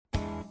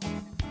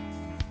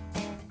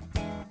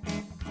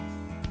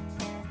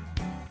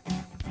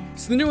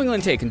It's the New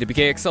England Take on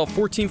WKXL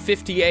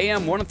 1450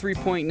 AM,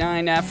 103.9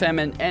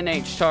 FM, and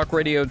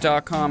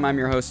NHTalkRadio.com. I'm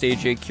your host,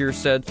 AJ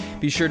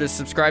Kierstead. Be sure to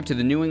subscribe to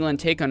the New England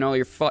Take on all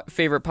your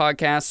favorite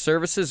podcast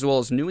services, as well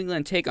as New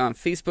England Take on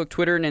Facebook,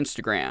 Twitter, and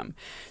Instagram.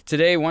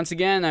 Today, once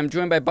again, I'm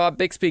joined by Bob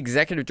Bixby,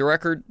 Executive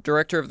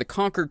Director of the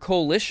Concord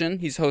Coalition.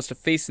 He's host of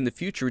Facing the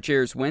Future, which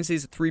airs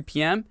Wednesdays at 3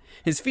 p.m.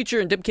 His feature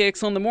in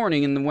WKXL in the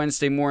morning in the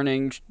Wednesday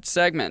morning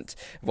segment.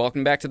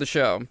 Welcome back to the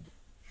show.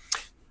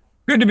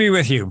 Good to be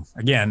with you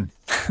again.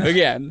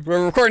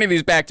 We're recording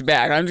these back to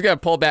back. I'm just gonna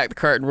pull back the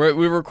curtain.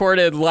 We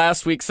recorded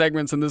last week's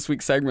segments and this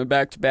week's segment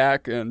back to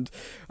back, and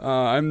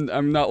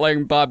I'm not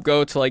letting Bob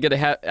go till I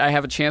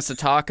have a chance to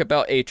talk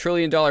about a $1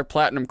 trillion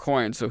platinum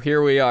coin. So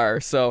here we are.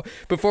 So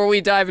before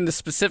we dive into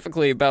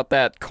specifically about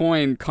that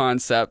coin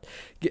concept,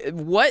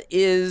 what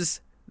is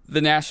the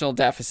national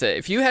deficit?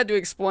 If you had to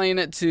explain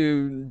it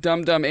to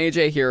dumb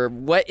AJ here,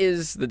 what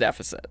is the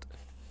deficit?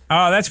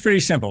 Oh, that's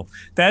pretty simple.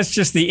 That's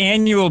just the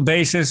annual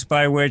basis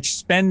by which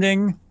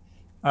spending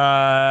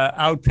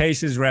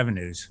outpaces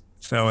revenues.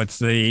 So it's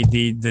the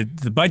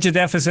budget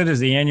deficit is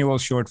the annual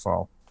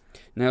shortfall.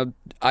 Now,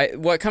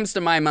 what comes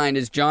to my mind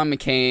is John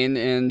McCain,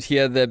 and he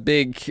had the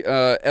big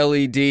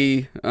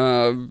LED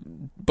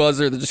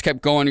buzzer that just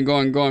kept going and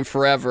going and going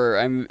forever.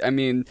 I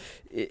mean,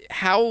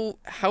 how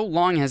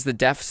long has the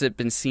deficit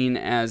been seen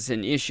as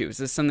an issue? Is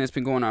this something that's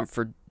been going on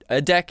for a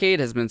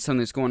decade? Has it been something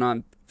that's going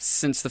on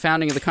since the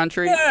founding of the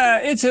country? Yeah,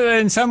 it's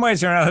in some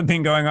ways or another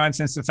been going on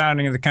since the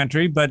founding of the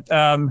country, but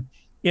I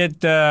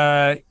think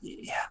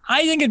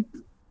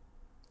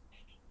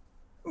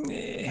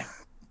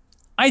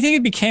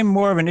it became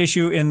more of an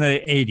issue in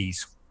the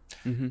 80s.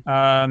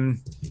 Mm-hmm.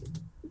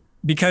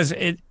 Because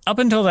up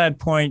until that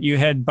point, you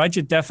had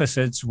budget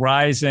deficits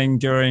rising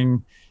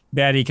during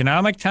bad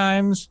economic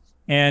times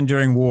and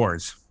during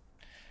wars.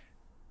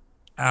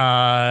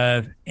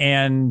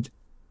 And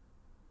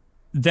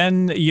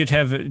then you'd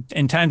have,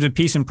 in times of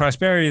peace and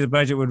prosperity, the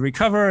budget would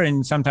recover,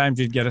 and sometimes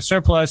you'd get a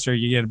surplus or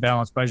you get a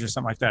balanced budget or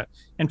something like that.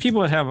 And people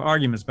would have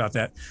arguments about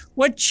that.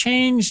 What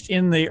changed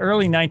in the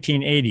early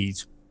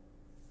 1980s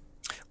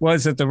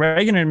was that the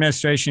Reagan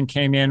administration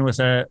came in with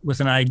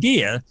an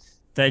idea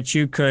that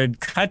you could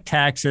cut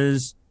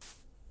taxes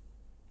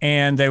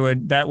and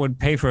that would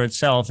pay for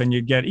itself, and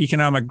you'd get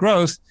economic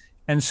growth,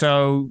 and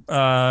so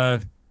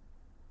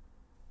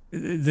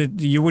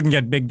you wouldn't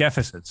get big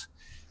deficits.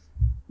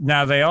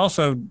 Now, they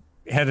also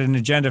had an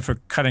agenda for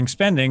cutting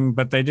spending,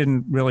 but they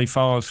didn't really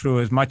follow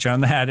through as much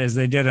on that as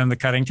they did on the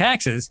cutting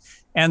taxes.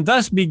 And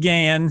thus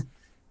began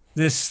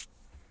this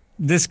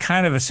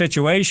kind of a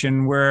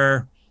situation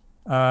where,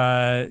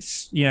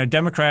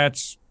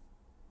 Democrats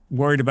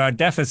worried about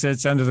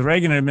deficits under the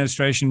Reagan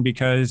administration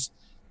because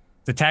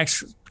the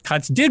tax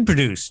cuts did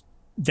produce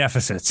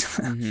deficits.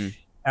 Mm-hmm.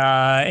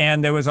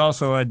 And there was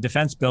also a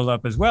defense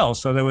buildup as well.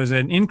 So there was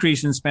an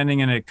increase in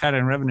spending and a cut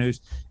in revenues.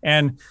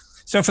 And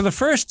so for the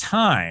first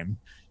time,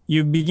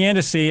 you began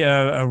to see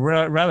a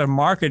rather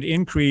marked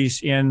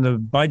increase in the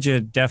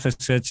budget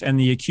deficits and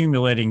the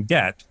accumulating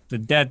debt, the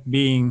debt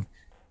being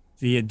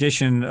the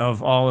addition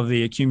of all of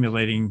the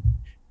accumulating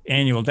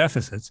annual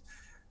deficits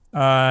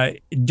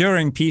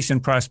during peace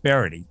and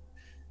prosperity.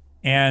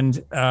 And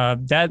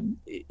that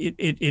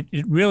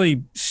it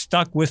really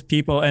stuck with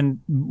people.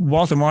 And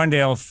Walter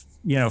Mondale,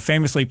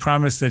 famously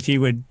promised that he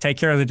would take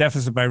care of the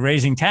deficit by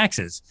raising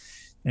taxes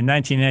in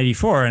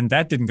 1984, and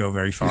that didn't go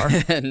very far.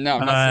 No,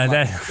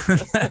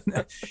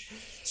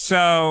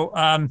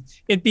 so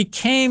it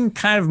became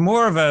kind of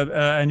more of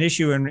an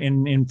issue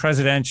in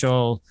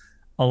presidential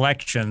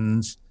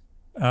elections.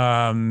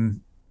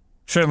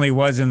 Certainly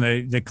was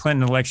in the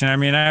Clinton election. I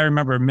mean, I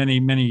remember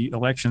many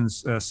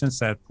elections since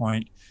that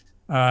point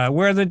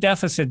where the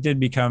deficit did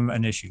become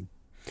an issue.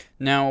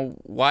 Now,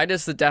 why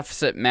does the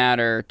deficit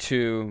matter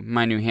to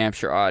my New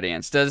Hampshire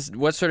audience?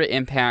 What sort of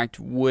impact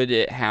would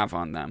it have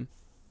on them?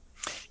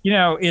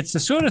 It's the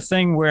sort of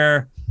thing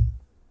where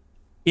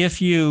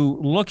if you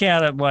look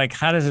at it like,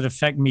 how does it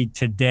affect me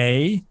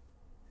today?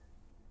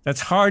 That's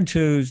hard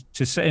to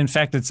say. In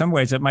fact, in some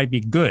ways, it might be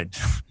good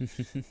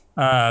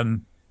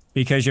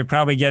because you're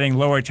probably getting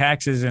lower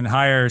taxes and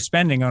higher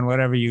spending on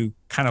whatever you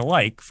kind of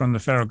like from the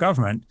federal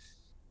government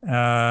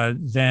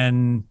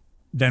than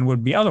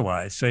would be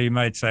otherwise. So you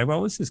might say,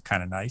 well, this is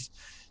kind of nice.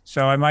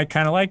 So I might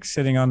kind of like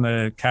sitting on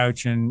the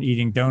couch and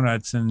eating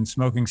donuts and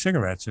smoking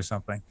cigarettes or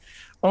something.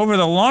 Over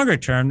the longer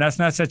term, that's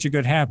not such a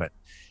good habit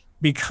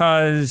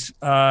because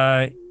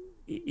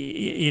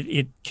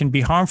it can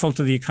be harmful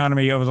to the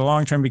economy over the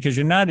long term because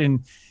you're not to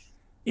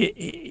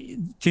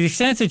the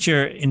extent that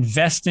you're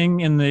investing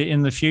in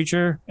the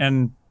future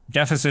and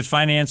deficit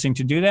financing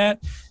to do that.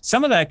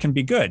 Some of that can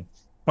be good,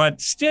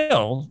 but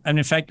still, and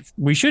in fact,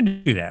 we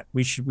should do that.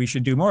 We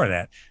should do more of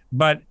that.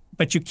 But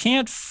you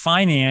can't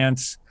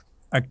finance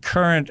a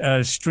current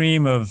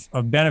stream of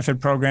benefit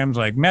programs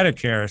like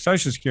Medicare,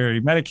 Social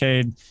Security,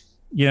 Medicaid,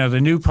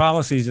 the new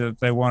policies that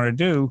they want to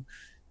do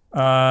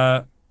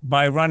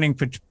by running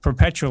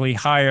perpetually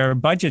higher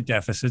budget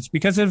deficits,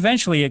 because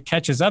eventually it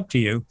catches up to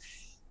you.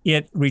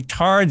 it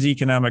retards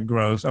economic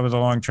growth over the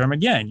long term.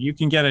 Again, you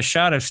can get a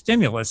shot of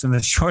stimulus in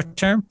the short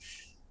term.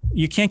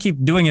 You can't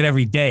keep doing it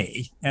every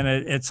day. And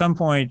at some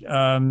point,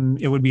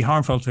 it would be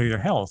harmful to your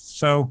health.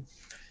 So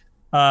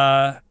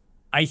I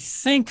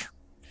think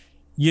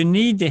you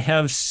need to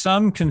have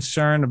some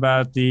concern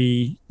about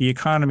the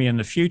economy in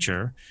the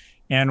future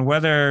and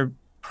whether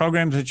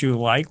programs that you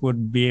like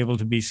would be able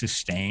to be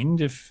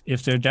sustained if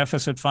they're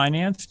deficit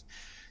financed.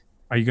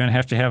 Are you going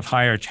to have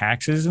higher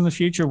taxes in the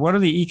future? What are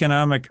the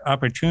economic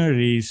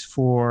opportunities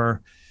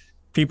for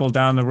people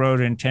down the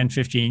road in 10,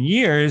 15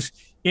 years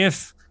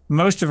if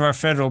most of our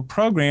federal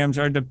programs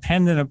are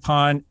dependent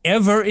upon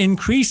ever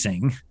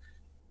increasing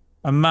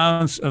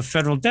amounts of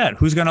federal debt?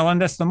 Who's going to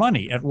lend us the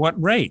money? At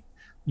what rate?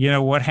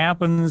 What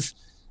happens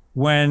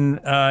when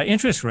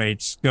interest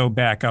rates go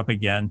back up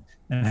again?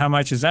 And how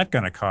much is that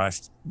going to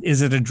cost?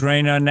 Is it a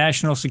drain on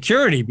national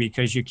security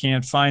because you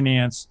can't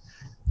finance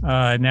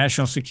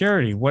national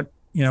security? What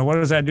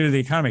does that do to the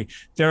economy?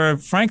 There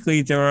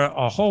are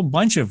a whole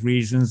bunch of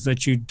reasons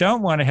that you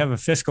don't want to have a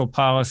fiscal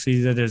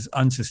policy that is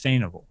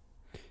unsustainable.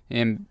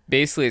 And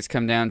basically, it's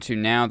come down to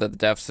now that the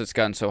deficit's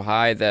gotten so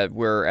high that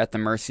we're at the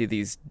mercy of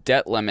these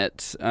debt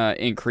limit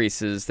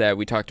increases that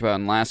we talked about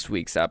in last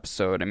week's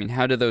episode. I mean,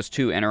 how do those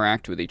two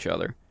interact with each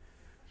other?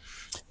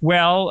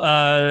 Well,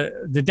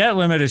 the debt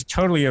limit is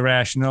totally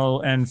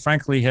irrational and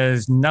frankly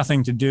has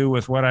nothing to do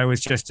with what I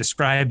was just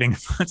describing.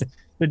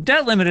 The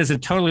debt limit is a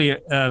totally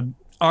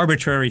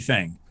arbitrary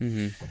thing.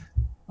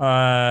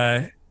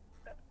 Mm-hmm.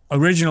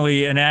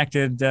 Originally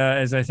enacted,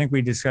 as I think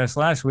we discussed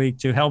last week,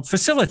 to help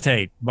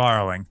facilitate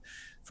borrowing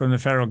from the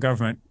federal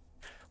government.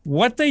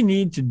 What they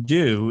need to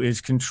do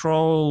is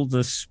control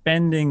the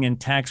spending and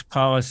tax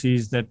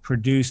policies that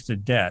produce the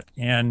debt.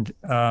 And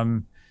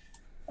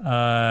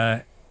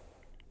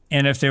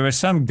if there was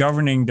some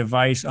governing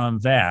device on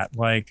that,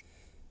 like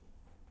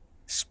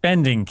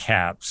spending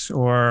caps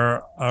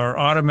or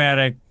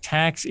automatic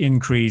tax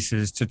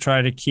increases to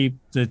try to keep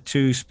the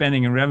two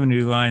spending and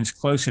revenue lines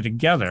closer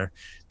together,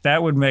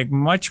 that would make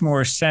much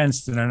more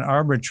sense than an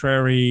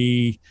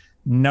arbitrary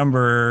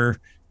number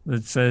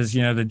that says,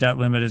 the debt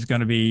limit is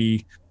going to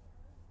be,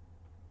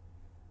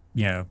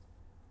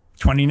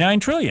 29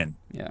 trillion,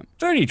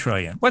 30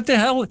 trillion. What the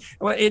hell?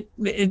 Well,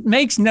 it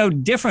makes no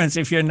difference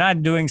if you're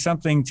not doing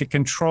something to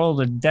control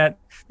the debt,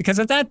 because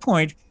at that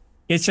point,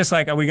 it's just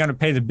like, are we going to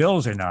pay the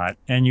bills or not?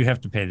 And you have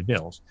to pay the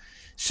bills.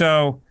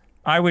 So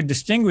I would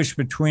distinguish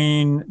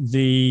between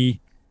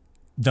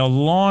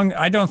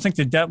I don't think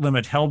the debt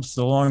limit helps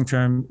the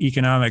long-term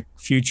economic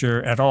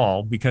future at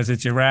all because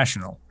it's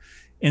irrational.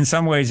 In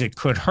some ways, it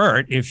could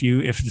hurt if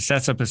it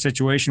sets up a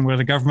situation where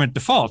the government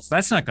defaults.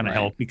 That's not going to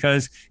help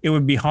because it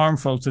would be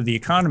harmful to the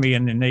economy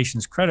and the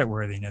nation's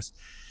creditworthiness.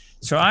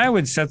 So I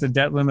would set the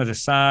debt limit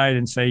aside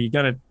and say, you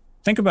got to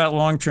think about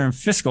long-term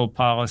fiscal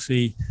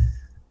policy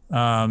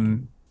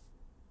in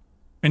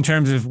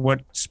terms of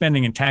what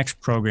spending and tax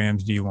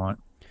programs do you want.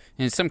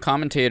 And some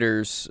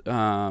commentators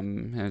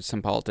and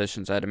some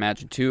politicians, I'd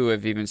imagine too,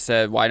 have even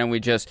said, why don't we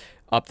just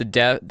up the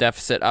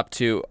deficit up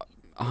to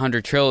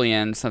 100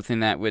 trillion, something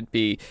that would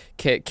be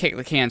kick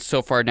the can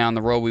so far down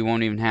the road we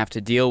won't even have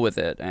to deal with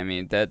it. I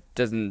mean, that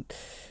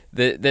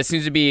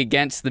seems to be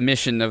against the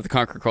mission of the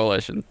Concord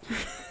Coalition.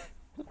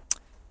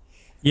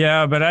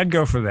 Yeah, but I'd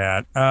go for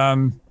that.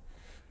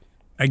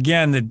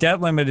 Again, the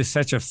debt limit is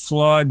such a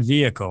flawed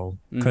vehicle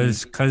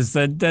because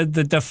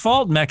the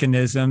default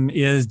mechanism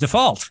is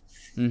default.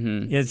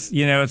 Mm-hmm.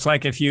 It's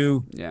like if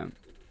you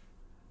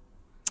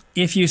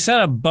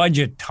set a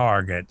budget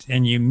target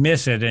and you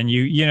miss it, and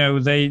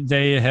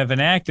they have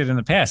enacted in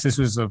the past. This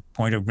was the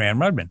point of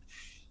Graham-Rudman.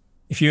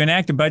 If you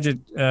enact a budget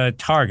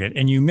target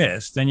and you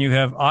miss, then you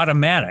have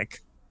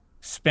automatic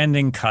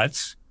spending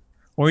cuts,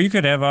 or you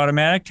could have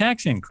automatic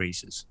tax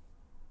increases.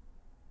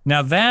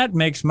 Now that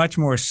makes much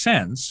more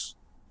sense.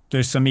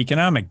 There's some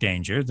economic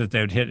danger that they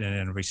would hit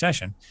in a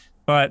recession,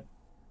 but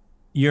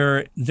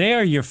you're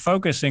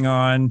focusing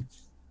on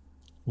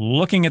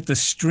looking at the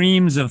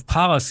streams of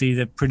policy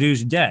that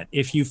produce debt.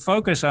 If you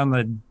focus on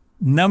the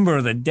number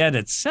of the debt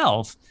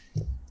itself,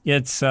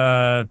 it's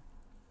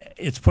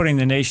putting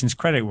the nation's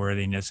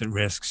creditworthiness at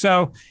risk.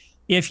 So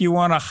if you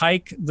want to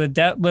hike the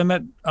debt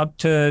limit up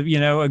to, a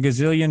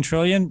gazillion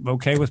trillion,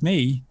 okay with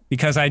me,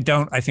 because I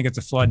think it's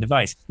a flawed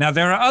device. Now,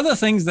 there are other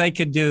things they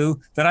could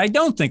do that I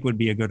don't think would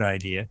be a good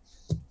idea.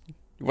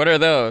 What are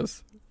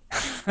those?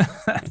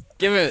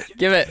 Give it.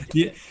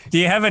 Do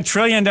you have $1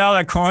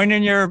 trillion coin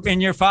in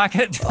your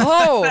pocket?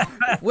 Oh,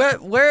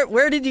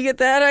 where did you get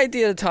that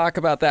idea to talk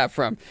about that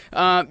from?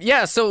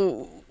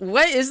 So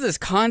what is this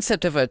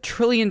concept of $1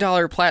 trillion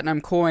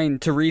platinum coin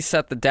to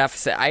reset the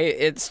deficit?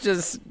 It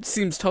just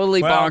seems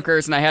totally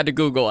bonkers, and I had to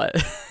Google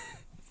it.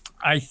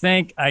 I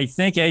think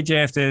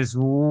AJ, if there's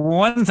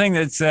one thing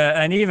that's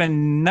an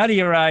even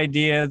nuttier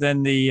idea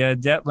than the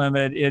debt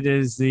limit, it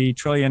is the $1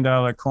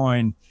 trillion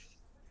coin.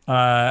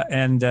 I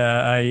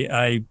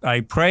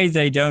pray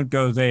they don't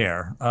go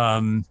there.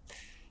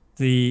 The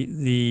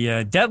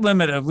the debt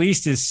limit at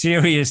least is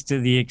serious to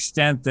the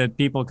extent that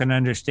people can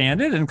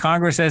understand it, and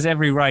Congress has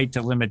every right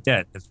to limit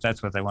debt if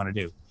that's what they want to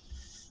do.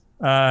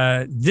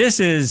 This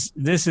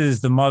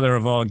is the mother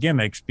of all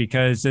gimmicks,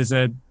 because there's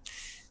an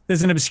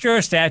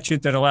obscure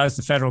statute that allows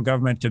the federal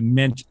government to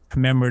mint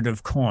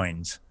commemorative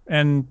coins,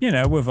 and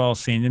we've all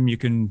seen them. You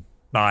can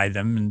buy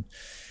them, and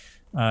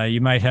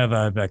you might have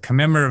a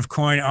commemorative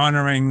coin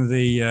honoring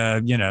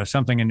the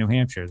something in New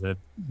Hampshire, the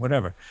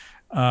whatever.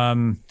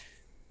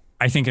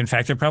 I think, in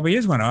fact, there probably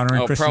is one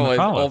honoring Christopher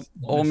McAuliffe.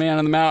 Old Man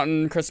on the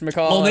Mountain, Christopher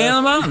McAuliffe. Old Man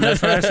on the Mountain. That's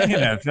what I was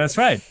thinking of. That's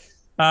right.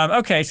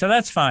 Okay, so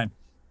that's fine.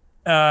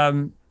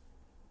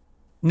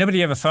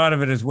 Nobody ever thought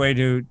of it as way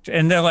to,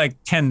 and they're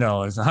like $10,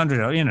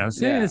 $100.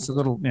 So it's a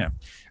little, All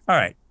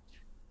right.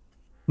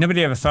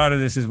 Nobody ever thought of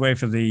this as a way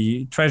for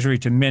the Treasury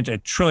to mint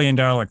 $1 trillion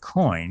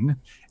coin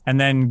and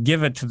then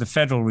give it to the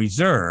Federal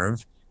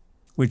Reserve,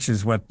 which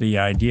is what the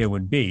idea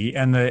would be.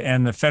 And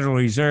the Federal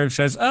Reserve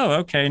says, oh,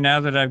 okay,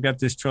 now that I've got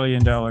this $1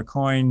 trillion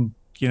coin,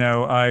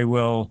 I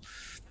will,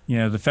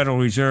 the Federal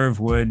Reserve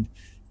would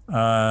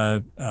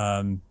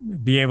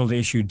be able to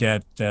issue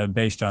debt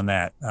based on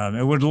that.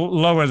 It would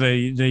lower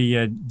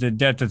the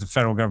debt that the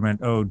federal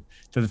government owed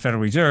to the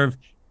Federal Reserve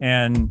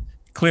and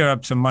clear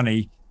up some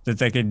money that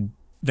they could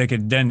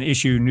then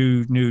issue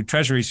new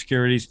Treasury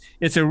securities.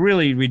 It's a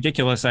really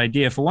ridiculous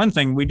idea. For one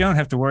thing, we don't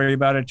have to worry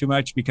about it too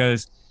much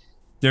because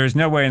there is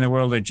no way in the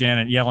world that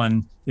Janet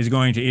Yellen is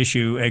going to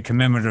issue a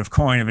commemorative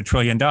coin of $1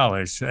 trillion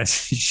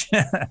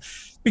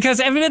because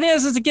everything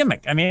else is a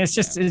gimmick. I mean,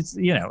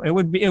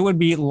 it would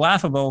be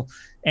laughable.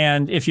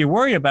 And if you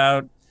worry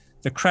about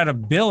the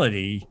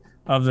credibility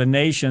of the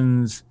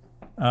nation's,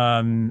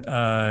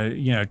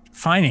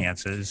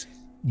 finances,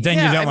 then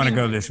you don't want to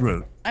go this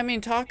route. I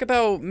mean, talk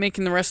about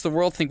making the rest of the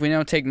world think we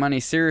don't take money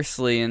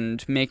seriously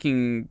and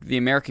making the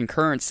American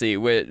currency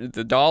with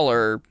the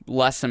dollar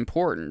less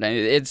important. I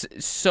mean, it's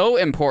so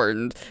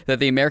important that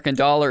the American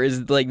dollar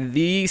is like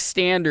the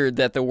standard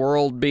that the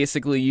world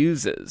basically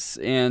uses,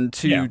 and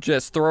to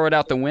just throw it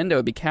out the window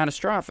would be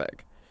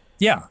catastrophic.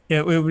 Yeah,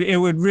 it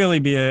would really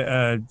be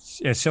a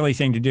silly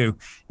thing to do.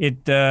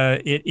 It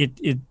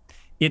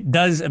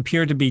does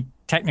appear to be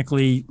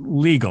technically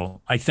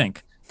legal, I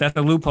think. That's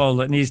a loophole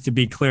that needs to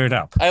be cleared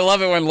up. I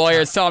love it when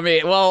lawyers tell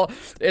me, well,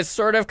 it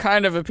sort of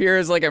kind of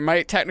appears like it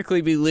might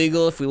technically be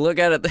legal if we look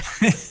at it.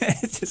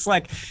 It's just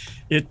like,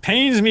 it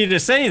pains me to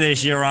say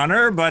this, Your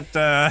Honor, but...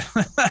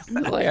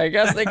 like, I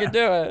guess they could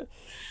do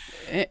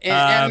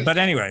it. But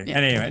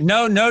anyway,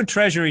 no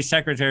Treasury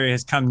Secretary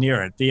has come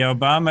near it. The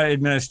Obama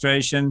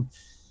administration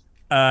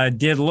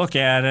did look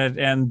at it,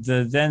 and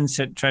the then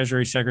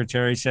Treasury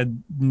Secretary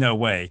said, no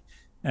way.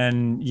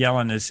 And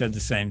Yellen has said the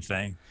same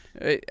thing.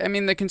 I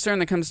mean, the concern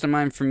that comes to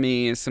mind for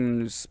me is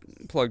someone who's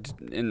plugged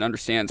and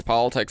understands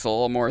politics a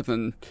little more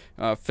than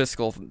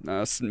fiscal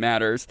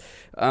matters.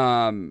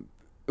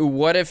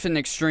 What if an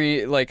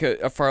extreme, like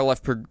a far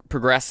left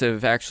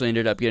progressive actually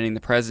ended up getting the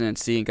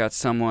presidency and got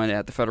someone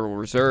at the Federal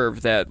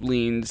Reserve that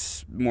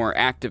leans more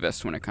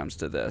activist when it comes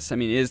to this? I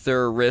mean, is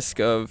there a risk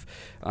of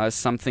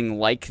something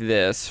like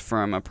this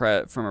from a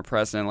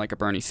president like a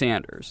Bernie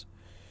Sanders?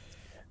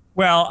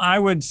 Well, I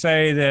would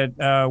say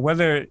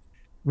that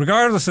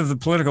regardless of the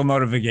political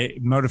motivations,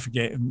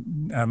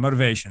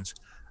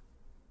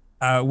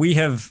 we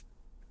have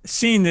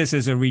seen this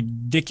as a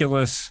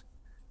ridiculous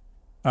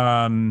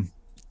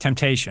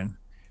temptation.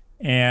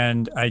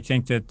 And I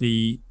think that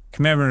the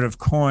commemorative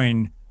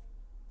coin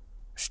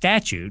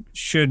statute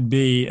should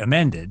be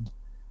amended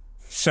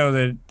so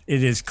that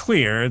it is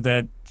clear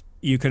that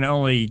you can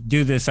only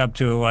do this up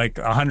to like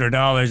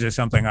 $100 or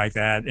something like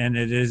that. And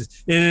it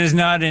is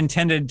not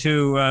intended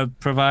to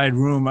provide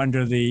room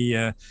under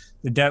the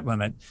debt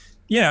limit.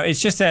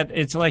 It's just that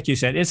it's like you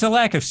said, it's a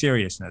lack of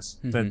seriousness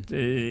that,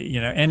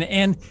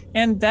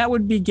 and that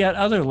would beget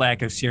other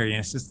lack of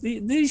seriousness.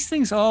 These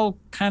things all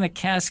kind of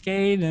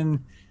cascade,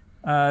 and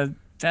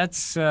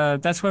that's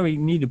why we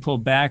need to pull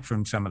back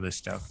from some of this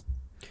stuff.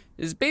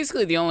 Is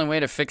basically the only way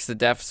to fix the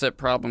deficit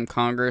problem,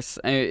 Congress.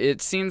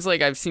 It seems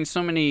like I've seen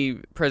so many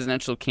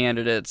presidential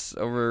candidates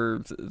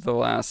over the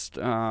last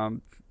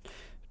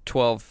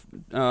 12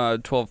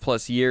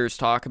 plus years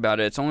talk about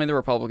it. It's only the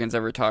Republicans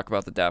ever talk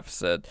about the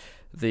deficit.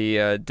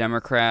 The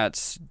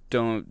Democrats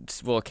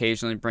will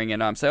occasionally bring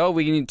it up, say, oh,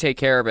 we need to take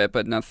care of it,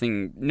 but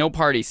no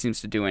party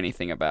seems to do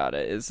anything about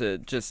it. Is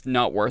it just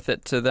not worth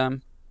it to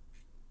them?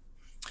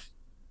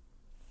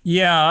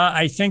 Yeah,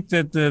 I think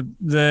that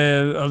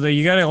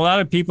you got a lot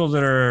of people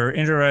that are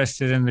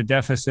interested in the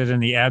deficit in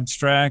the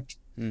abstract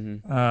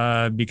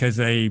because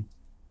they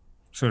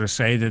sort of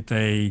say that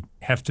they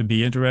have to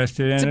be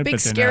interested in it. It's a big,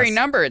 scary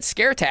number. It's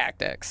scare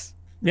tactics.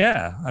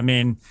 Yeah, I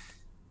mean,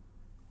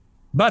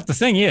 but the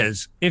thing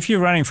is, if you're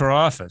running for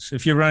office,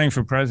 if you're running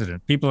for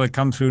president, people that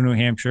come through New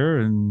Hampshire,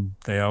 and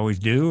they always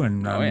do,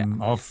 and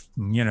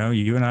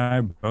you and I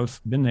have both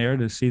been there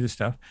to see the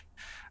stuff.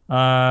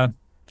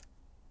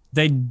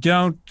 They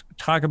don't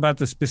talk about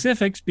the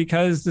specifics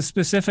because the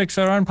specifics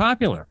are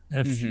unpopular.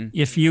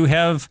 If you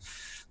have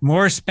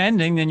more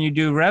spending than you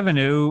do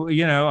revenue,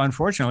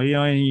 unfortunately, the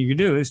only thing you can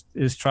do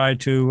is try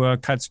to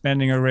cut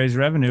spending or raise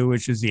revenue,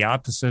 which is the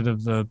opposite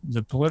of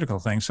the political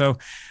thing. So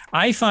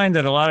I find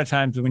that a lot of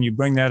times when you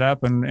bring that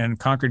up, and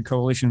Concord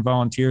Coalition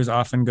volunteers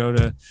often go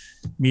to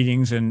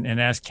meetings and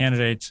ask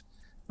candidates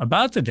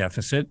about the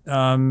deficit,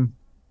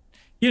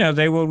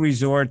 they will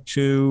resort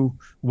to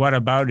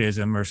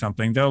whataboutism or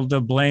something. They'll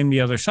blame the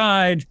other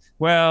side.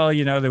 Well,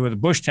 there were the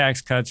Bush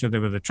tax cuts or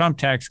there were the Trump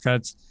tax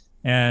cuts.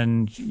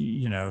 And,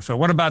 so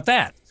what about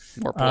that?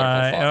 More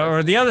political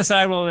or the other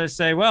side will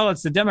say, well,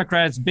 it's the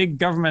Democrats' big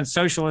government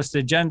socialist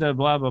agenda,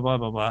 blah, blah, blah,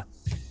 blah,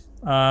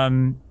 blah.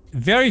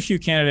 Very few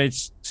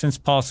candidates since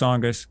Paul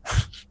Tsongas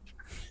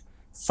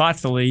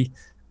thoughtfully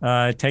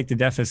take the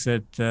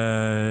deficit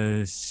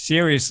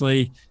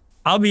seriously.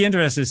 I'll be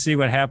interested to see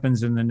what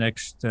happens in the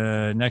next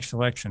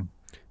election.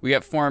 We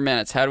got 4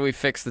 minutes. How do we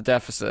fix the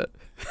deficit?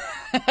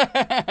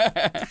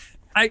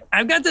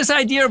 I've got this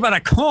idea about a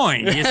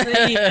coin, you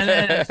see,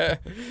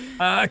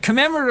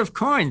 commemorative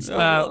coins. It's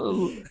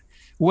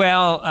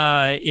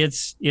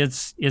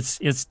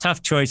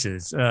tough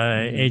choices,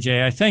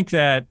 AJ. I think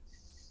that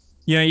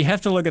you have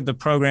to look at the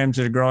programs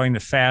that are growing the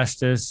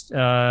fastest.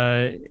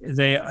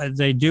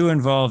 They do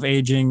involve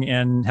aging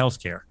and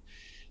healthcare.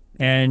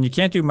 And you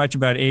can't do much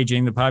about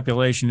aging. The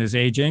population is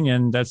aging,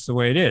 and that's the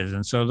way it is.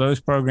 And so those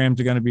programs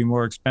are going to be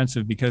more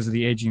expensive because of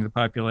the aging of the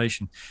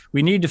population.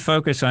 We need to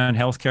focus on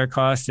healthcare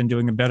costs and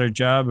doing a better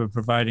job of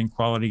providing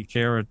quality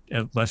care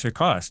at lesser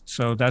cost.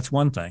 So that's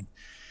one thing.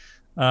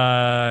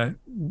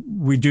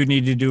 We do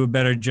need to do a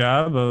better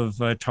job of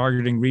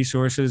targeting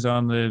resources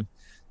on the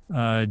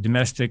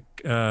domestic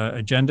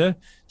agenda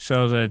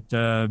so that,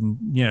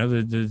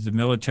 the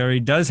military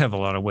does have a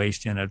lot of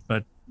waste in it.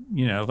 But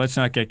let's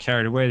not get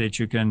carried away that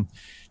you can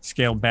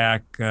scale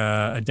back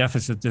a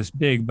deficit this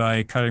big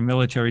by cutting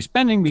military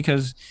spending,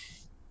 because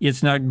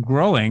it's not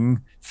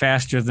growing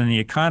faster than the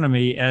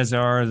economy, as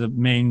are the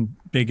main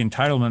big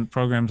entitlement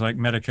programs like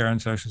Medicare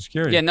and Social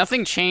Security. Yeah,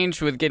 nothing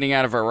changed with getting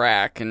out of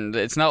Iraq, and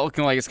it's not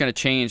looking like it's going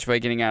to change by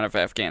getting out of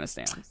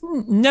Afghanistan.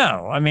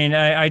 No, I mean,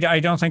 I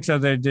don't think so.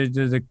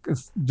 The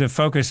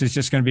focus is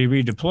just going to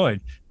be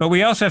redeployed. But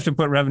we also have to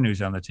put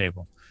revenues on the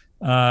table.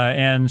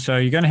 And so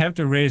you're going to have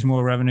to raise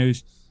more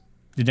revenues.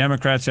 The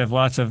Democrats have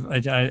lots of,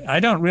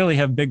 I don't really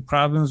have big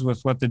problems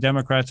with what the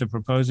Democrats are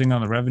proposing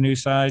on the revenue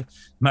side.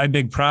 My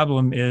big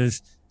problem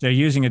is they're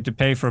using it to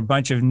pay for a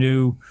bunch of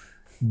new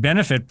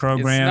benefit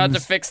programs. It's not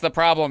to fix the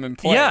problem in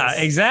place. Yeah,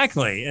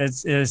 exactly.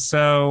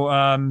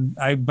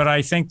 But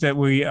I think that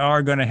we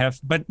are going to have,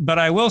 but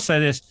I will say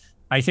this,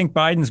 I think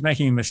Biden's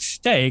making a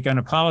mistake on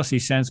a policy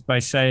sense by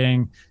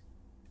saying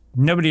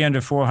nobody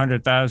under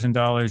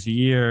 $400,000 a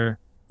year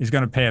is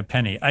going to pay a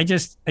penny. I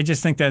just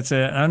think that's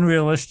an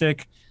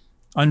unrealistic,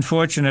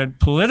 unfortunate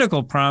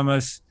political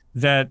promise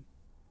that,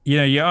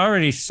 you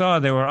already saw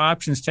there were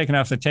options taken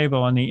off the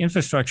table on the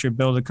infrastructure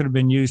bill that could have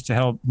been used to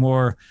help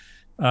more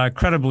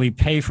credibly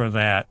pay for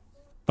that.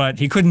 But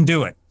he couldn't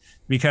do it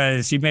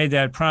because he made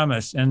that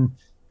promise. And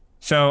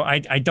so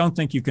I don't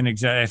think you can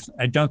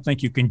I don't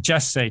think you can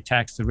just say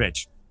tax the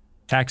rich.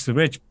 Tax the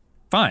rich,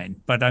 fine.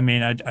 But I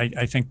mean,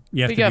 I think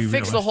you have to be realistic.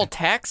 Fix the whole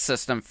tax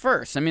system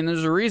first. I mean,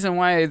 there's a reason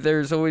why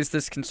there's always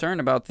this concern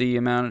about the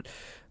amount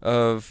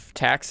of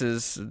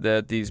taxes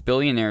that these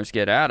billionaires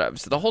get out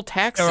of. So the whole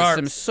tax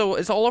system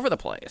is all over the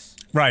place.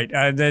 Right.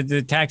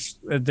 The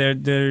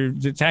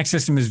tax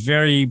system is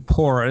very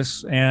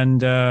porous,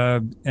 and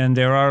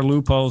there are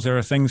loopholes. There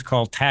are things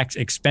called tax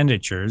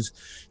expenditures,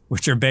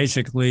 which are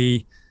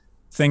basically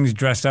things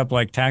dressed up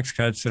like tax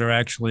cuts that are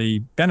actually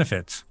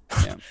benefits.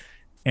 Yeah.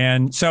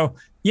 And so,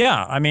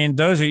 I mean,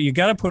 you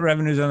got to put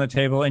revenues on the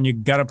table, and you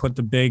got to put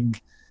the big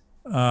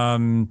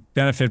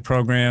benefit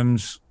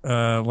programs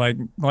like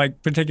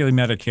particularly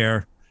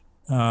Medicare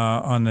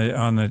on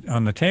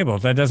the table.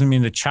 That doesn't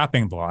mean the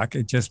chopping block.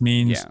 It just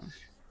means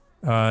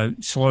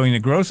slowing the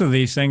growth of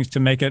these things to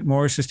make it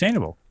more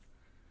sustainable.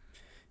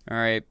 All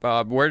right,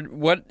 Bob. Where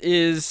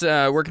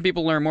can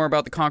people learn more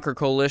about the Concord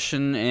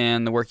Coalition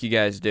and the work you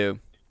guys do?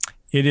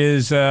 It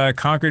is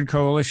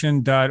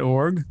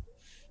concordcoalition.org,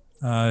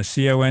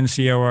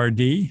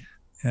 CONCORD,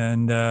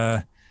 and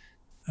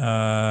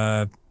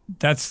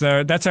that's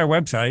our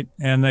website.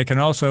 And they can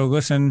also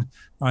listen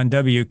on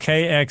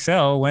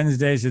WKXL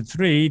Wednesdays at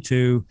 3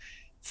 to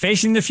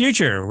Facing the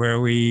Future, where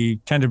we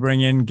tend to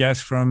bring in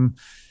guests from,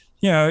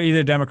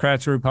 either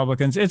Democrats or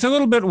Republicans. It's a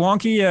little bit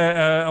wonky,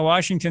 a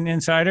Washington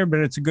insider, but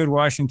it's a good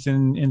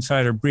Washington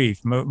insider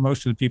brief.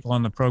 Most of the people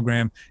on the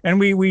program, and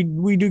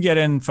we do get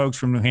in folks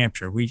from New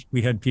Hampshire.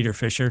 We had Peter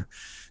Fisher,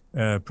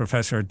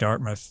 professor at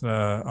Dartmouth,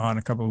 on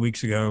a couple of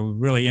weeks ago.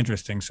 Really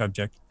interesting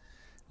subject.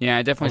 Yeah,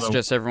 I definitely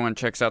suggest everyone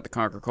checks out the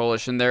Concord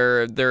Coalition.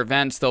 Their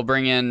events, they'll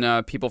bring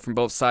in people from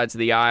both sides of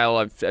the aisle.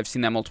 I've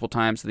seen that multiple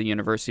times at the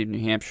University of New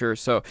Hampshire.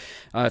 So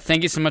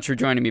thank you so much for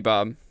joining me,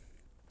 Bob.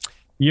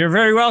 You're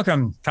very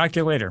welcome. Talk to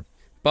you later.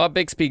 Bob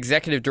Bixby,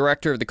 Executive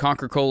Director of the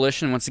Conquer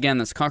Coalition. Once again,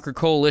 that's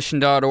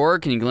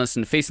conquercoalition.org, and you can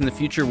listen to Facing the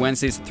Future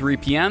Wednesdays at 3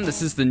 p.m.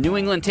 This is the New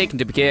England Take on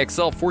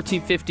WKXL,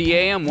 1450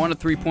 AM,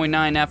 103.9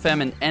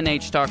 FM, and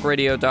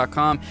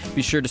nhtalkradio.com.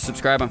 Be sure to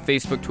subscribe on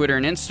Facebook, Twitter,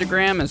 and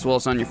Instagram, as well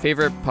as on your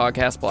favorite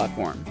podcast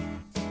platform.